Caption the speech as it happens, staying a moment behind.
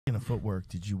Speaking of footwork,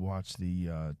 did you watch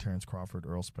the Terrence Crawford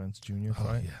Earl Spence Jr.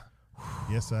 fight? Yeah.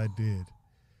 Yes, I did.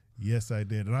 Yes, I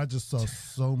did. And I just saw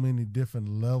so many different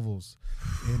levels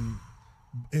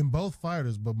in both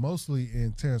fighters, but mostly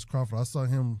in Terrence Crawford. I saw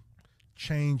him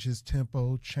change his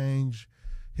tempo, change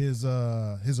his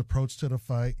approach to the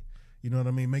fight. You know what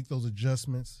I mean? Make those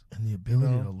adjustments. And the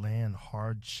ability to land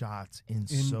hard shots in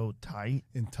so tight.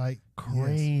 In tight.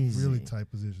 Crazy. Yes, really tight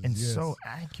positions. And so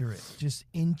accurate. Just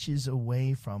inches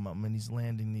away from him, and he's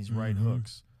landing these right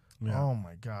hooks. Yeah. Oh,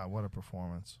 my God. What a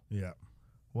performance. Yeah.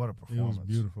 What a performance. It was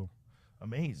beautiful.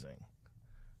 Amazing.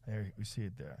 There, we see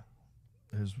it there.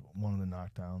 There's one of the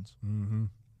knockdowns. Mm-hmm.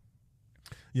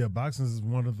 Yeah, boxing is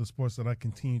one of the sports that I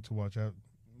continue to watch out.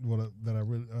 That I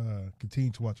really continue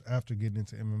to watch after getting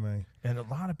into MMA. And a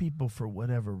lot of people, for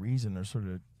whatever reason, are sort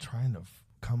of trying to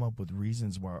come up with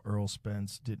reasons why Earl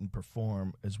Spence didn't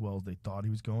perform as well as they thought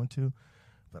he was going to.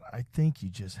 But I think you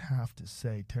just have to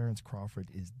say Terrence Crawford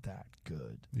is that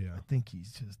good. Yeah. I think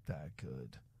he's just that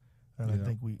good. And I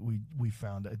think we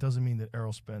found it. It doesn't mean that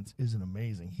Errol Spence isn't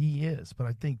amazing. He is. But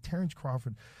I think Terrence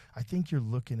Crawford, I think you're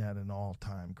looking at an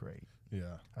all-time great.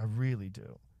 Yeah. I really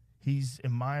do. He's,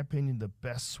 in my opinion, the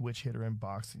best switch hitter in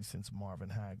boxing since Marvin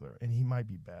Hagler, and he might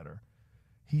be better.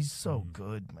 He's so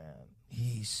good, man.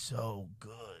 He's so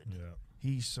good. Yeah.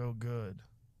 He's so good.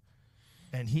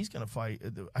 And he's going to fight.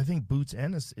 I think Boots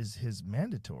Ennis is his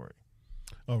mandatory.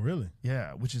 Oh, really?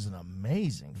 Yeah, which is an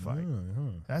amazing fight.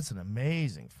 That's an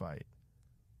amazing fight.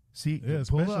 See,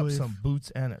 pull up some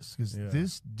Boots Ennis, because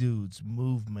this dude's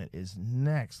movement is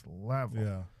next level.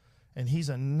 Yeah. And he's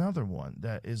another one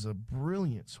that is a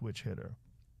brilliant switch hitter.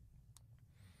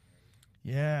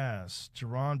 Yes,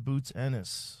 Jerron Boots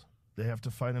Ennis. They have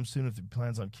to fight him soon if he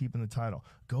plans on keeping the title.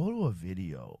 Go to a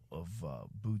video of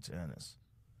Boots Ennis,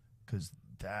 because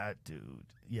that dude,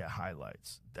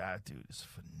 highlights. That dude is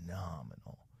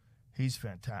phenomenal. He's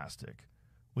fantastic.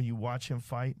 When you watch him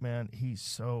fight, man, he's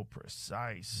so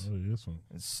precise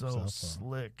and so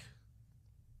slick.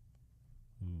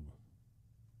 Ooh.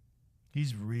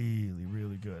 He's really,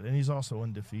 really good. And he's also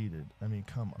undefeated. I mean,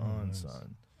 come on,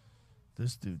 son.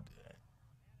 This dude,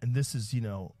 and this is,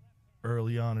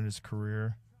 early on in his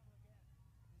career.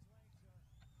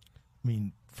 I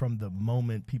mean, from the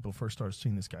moment people first started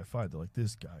seeing this guy fight, they're like,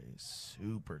 this guy is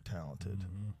super talented.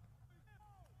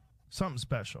 Something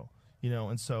special,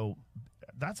 and so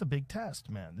that's a big test,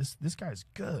 man. This guy's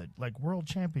good, like world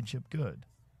championship good.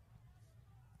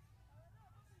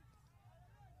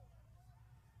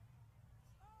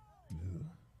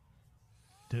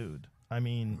 Dude, I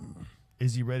mean,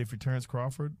 is he ready for Terrence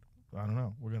Crawford? I don't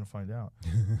know. We're going to find out.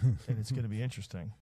 And it's going to be interesting.